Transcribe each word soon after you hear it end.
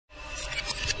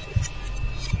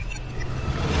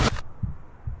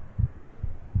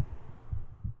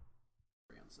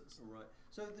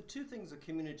So the two things a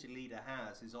community leader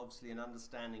has is obviously an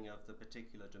understanding of the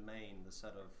particular domain, the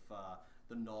set of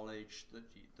the knowledge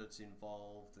that's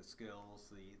involved, the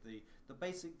skills,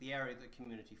 the area that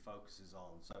community focuses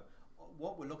on. So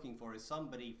what we're looking for is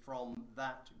somebody from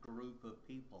that group of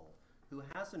people who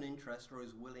has an interest or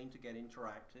is willing to get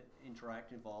interact,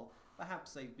 involved.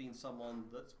 Perhaps they've been someone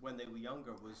that, when they were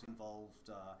younger, was involved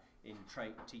in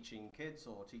teaching kids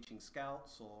or teaching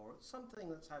scouts or something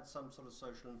that's had some sort of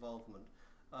social involvement.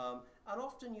 And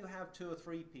often you have 2 or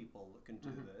 3 people that can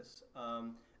do this.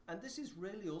 And this is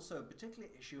really also a particular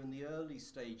issue in the early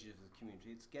stages of the community.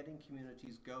 It's getting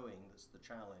communities going that's the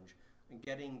challenge, and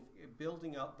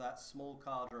building up that small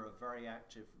cadre of very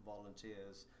active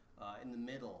volunteers in the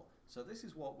middle. So this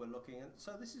is what we're looking at.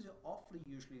 So this is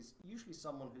usually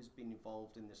someone who's been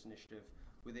involved in this initiative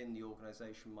within the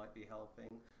organization might be helping.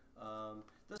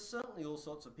 There's certainly all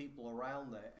sorts of people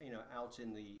around there, out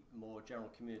in the more general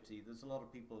community. There's a lot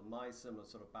of people of my similar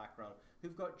sort of background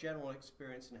who've got general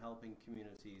experience in helping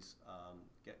communities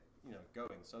get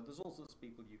going. So there's all sorts of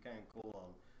people you can call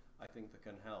on, I think, that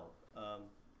can help.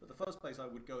 But the first place I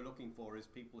would go looking for is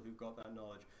people who've got that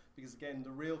knowledge, because again, the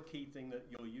real key thing that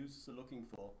your users are looking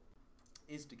for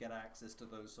is to get access to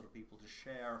those sort of people to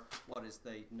share what is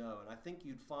they know. And I think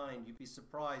you'd be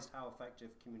surprised how effective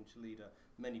community leader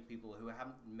many people who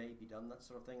haven't maybe done that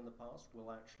sort of thing in the past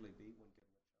will actually be when